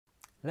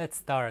Let's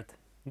start.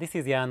 This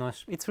is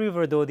János, it's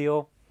River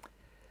Audio,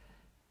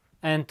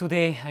 and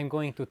today I'm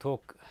going to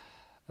talk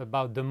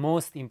about the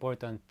most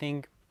important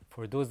thing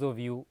for those of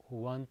you who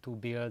want to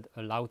build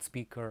a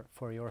loudspeaker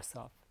for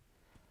yourself.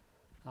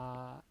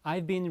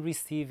 I've been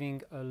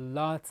receiving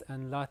lots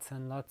and lots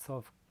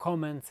of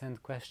comments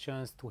and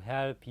questions to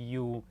help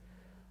you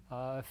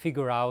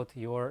figure out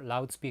your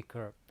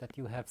loudspeaker, that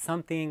you have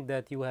something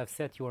that you have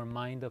set your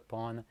mind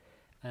upon,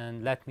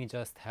 and let me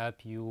just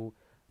help you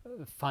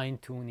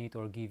fine-tune it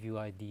or give you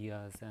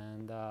ideas.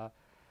 And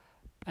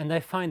I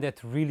find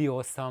that really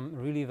awesome,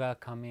 really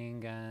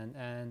welcoming,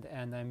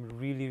 and I'm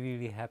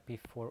really happy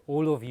for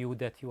all of you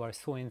that you are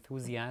so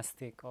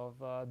enthusiastic of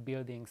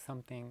building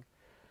something.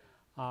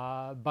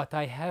 But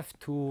I have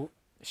to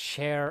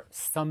share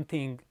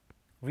something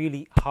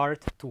really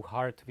heart to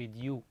heart with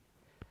you.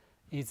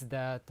 Is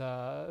that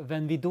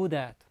when we do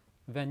that,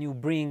 when you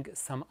bring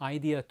some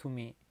idea to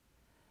me,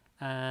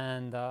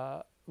 and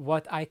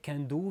what I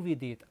can do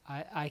with it,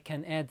 I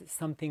can add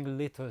something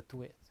little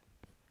to it.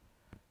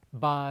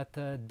 But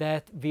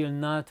that will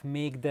not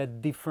make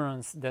that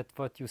difference that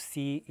what you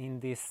see in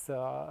this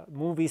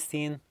movie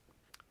scene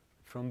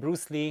from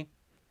Bruce Lee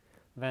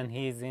when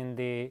he's in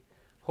the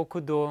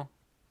Hokudo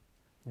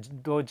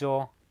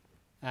dojo,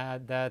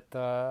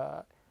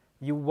 that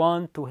you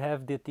want to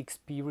have that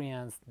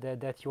experience,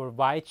 that your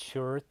white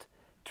shirt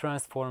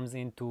transforms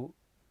into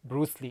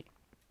Bruce Lee.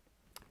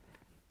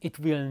 It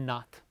will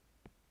not.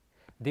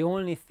 The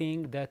only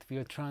thing that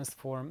will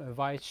transform a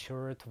white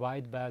shirt,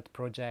 white belt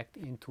project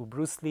into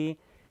Bruce Lee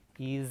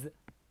is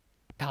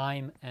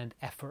time and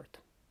effort.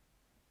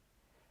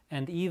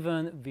 And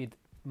even with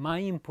my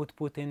input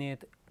put in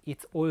it,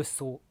 it's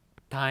also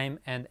time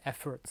and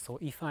effort. So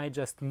if I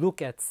just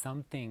look at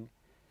something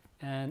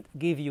and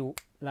give you,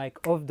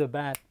 like off the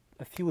bat,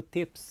 a few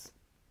tips,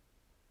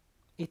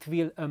 it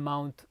will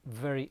amount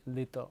very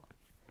little.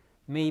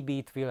 Maybe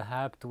it will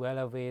help to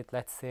elevate,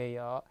 let's say,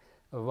 a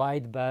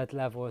white belt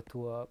level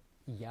to a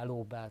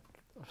yellow belt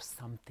or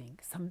something,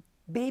 some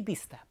baby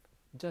step.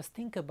 Just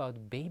think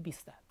about baby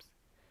steps,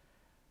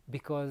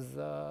 because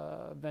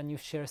when you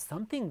share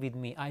something with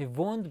me, I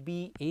won't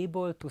be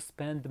able to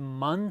spend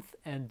months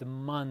and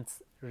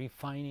months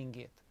refining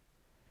it,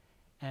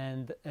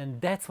 and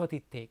that's what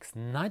it takes,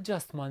 not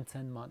just months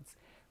and months,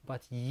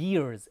 but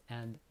years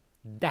and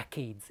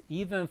decades,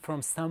 even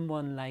from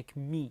someone like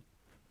me,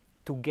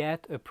 to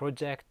get a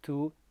project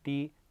to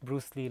the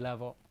Bruce Lee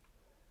level.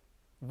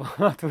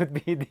 What would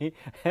be the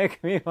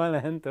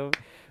equivalent of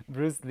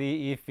Bruce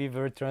Lee if we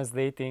were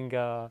translating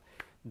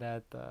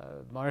that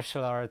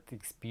martial art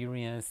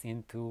experience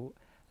into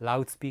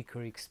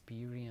loudspeaker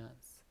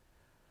experience?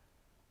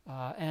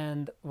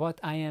 And what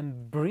I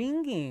am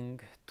bringing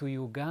to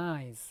you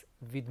guys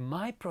with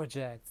my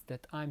projects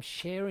that I'm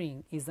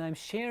sharing is I'm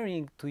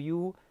sharing to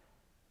you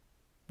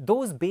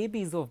those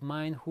babies of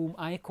mine whom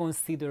I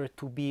consider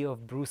to be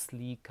of Bruce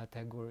Lee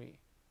category.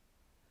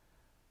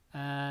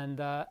 And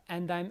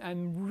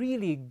I'm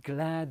really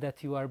glad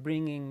that you are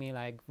bringing me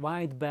like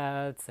white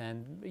belts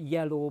and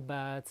yellow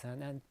belts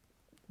and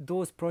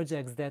those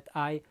projects that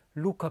I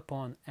look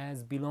upon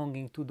as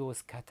belonging to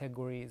those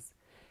categories.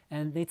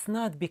 And it's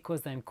not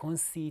because I'm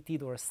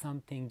conceited or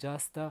something,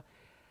 just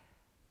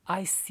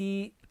I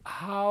see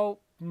how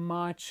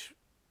much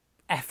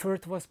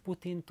effort was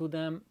put into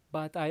them,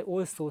 but I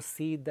also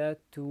see that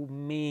to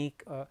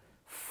make a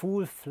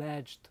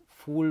full-fledged,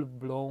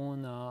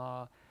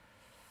 full-blown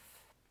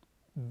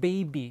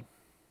baby,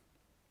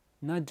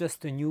 not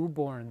just a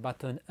newborn,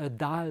 but an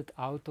adult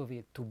out of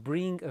it, to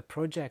bring a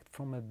project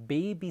from a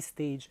baby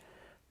stage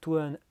to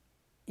an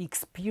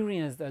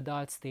experienced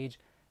adult stage,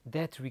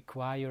 that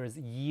requires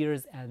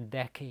years and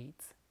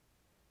decades.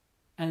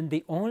 And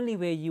the only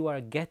way you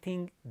are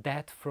getting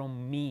that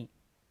from me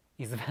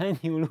is when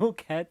you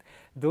look at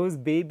those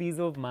babies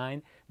of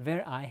mine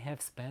where I have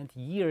spent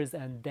years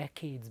and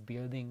decades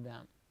building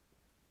them.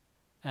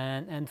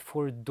 And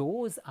for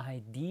those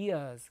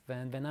ideas,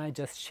 when I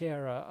just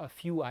share a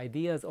few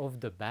ideas off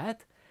the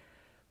bat,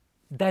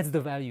 that's the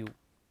value.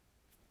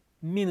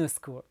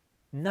 Minuscule,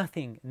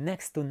 nothing,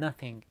 next to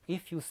nothing.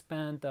 If you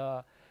spend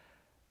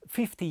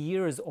 50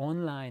 years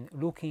online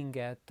looking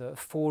at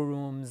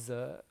forums,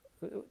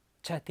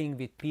 chatting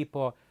with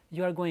people,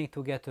 you are going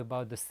to get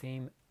about the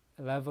same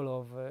level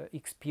of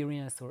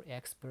experience or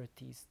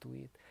expertise to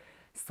it.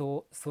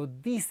 So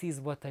this is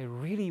what I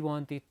really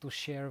wanted to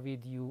share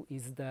with you,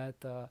 is that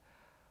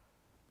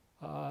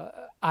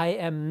I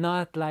am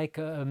not like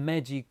a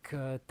magic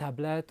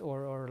tablet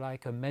or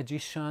like a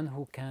magician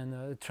who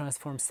can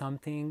transform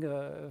something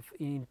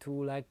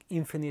into like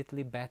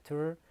infinitely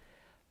better,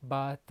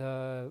 but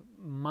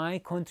my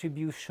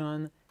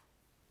contribution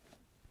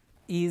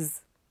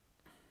is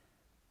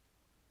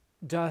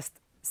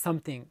just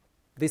something,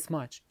 this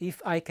much.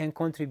 If I can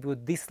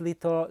contribute this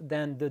little,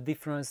 then the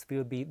difference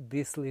will be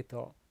this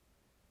little.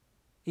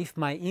 If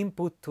my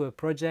input to a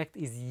project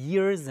is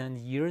years and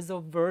years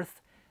of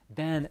worth,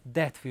 then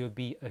that will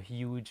be a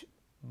huge,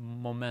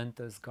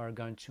 momentous,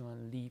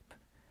 gargantuan leap.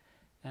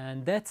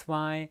 And that's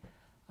why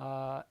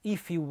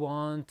if you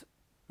want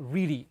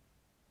really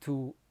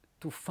to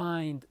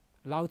find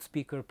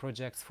loudspeaker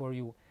projects for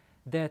you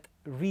that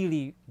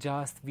really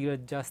will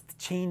just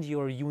change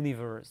your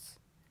universe,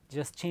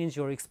 just change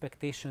your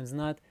expectations,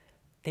 not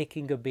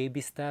taking a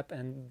baby step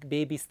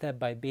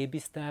by baby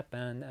step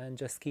and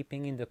just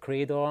keeping in the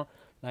cradle,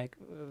 like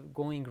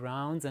going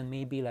rounds and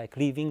maybe like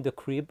leaving the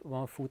crib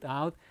 1 foot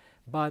out,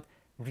 but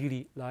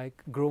really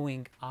like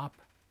growing up.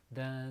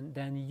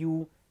 Then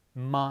you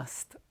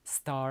must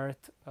start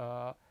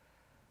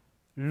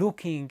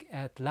looking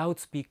at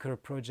loudspeaker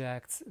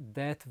projects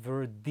that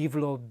were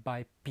developed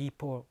by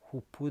people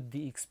who put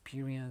the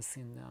experience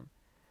in them.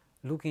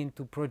 Look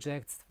into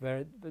projects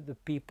where the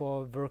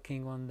people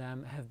working on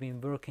them have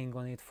been working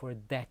on it for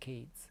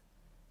decades,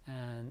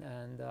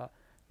 and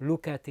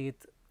look at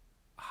it,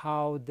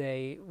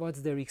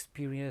 what's their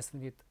experience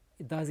with it.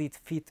 Does it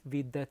fit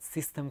with that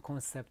system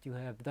concept you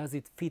have? Does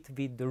it fit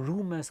with the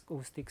room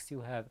acoustics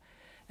you have?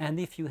 And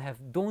if you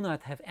do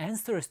not have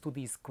answers to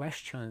these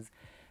questions,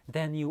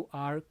 then you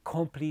are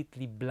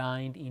completely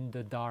blind in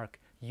the dark.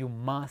 You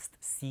must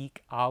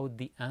seek out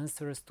the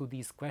answers to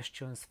these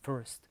questions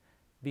first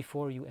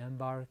before you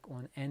embark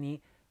on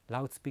any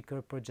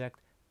loudspeaker project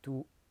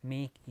to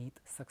make it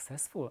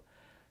successful.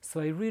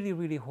 So I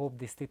really hope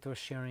this little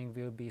sharing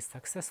will be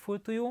successful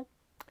to you.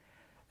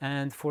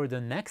 And for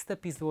the next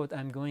episode,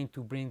 I'm going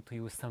to bring to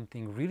you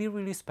something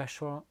really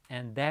special,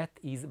 and that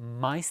is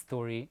my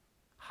story,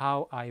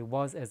 how I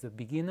was as a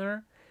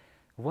beginner,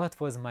 what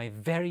was my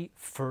very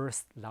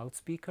first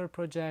loudspeaker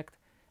project,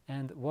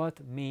 and what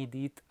made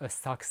it a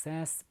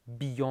success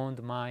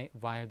beyond my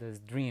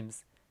wildest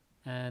dreams.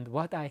 And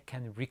what I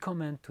can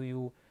recommend to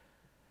you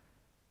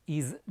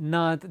is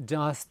not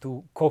just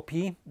to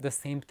copy the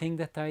same thing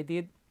that I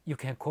did. You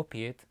can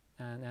copy it,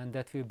 and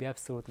that will be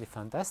absolutely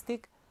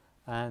fantastic.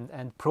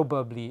 And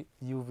probably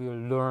you will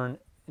learn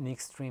an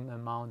extreme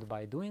amount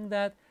by doing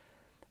that.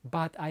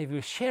 But I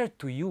will share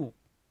to you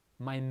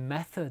my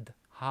method,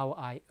 how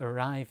I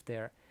arrived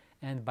there.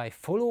 And by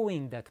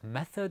following that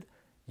method,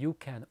 you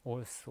can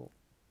also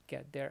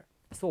get there.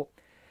 So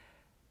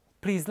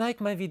please like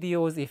my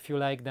videos if you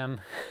like them.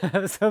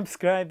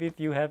 Subscribe if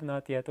you have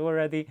not yet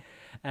already.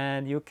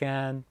 And you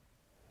can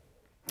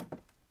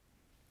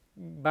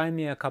buy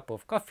me a cup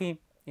of coffee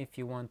if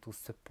you want to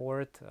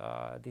support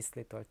this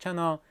little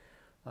channel.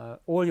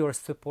 All your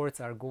supports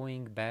are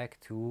going back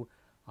to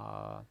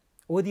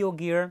audio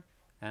gear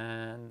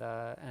and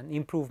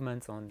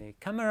improvements on the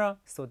camera,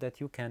 so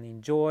that you can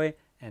enjoy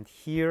and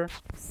hear,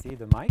 see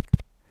the mic,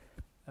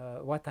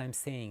 what I'm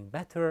saying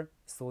better,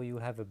 so you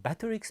have a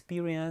better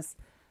experience,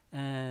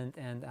 and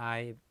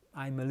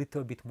I'm a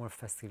little bit more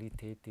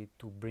facilitated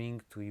to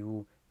bring to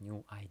you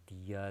new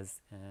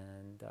ideas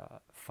and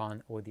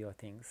fun audio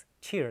things.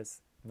 Cheers!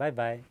 Bye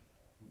bye!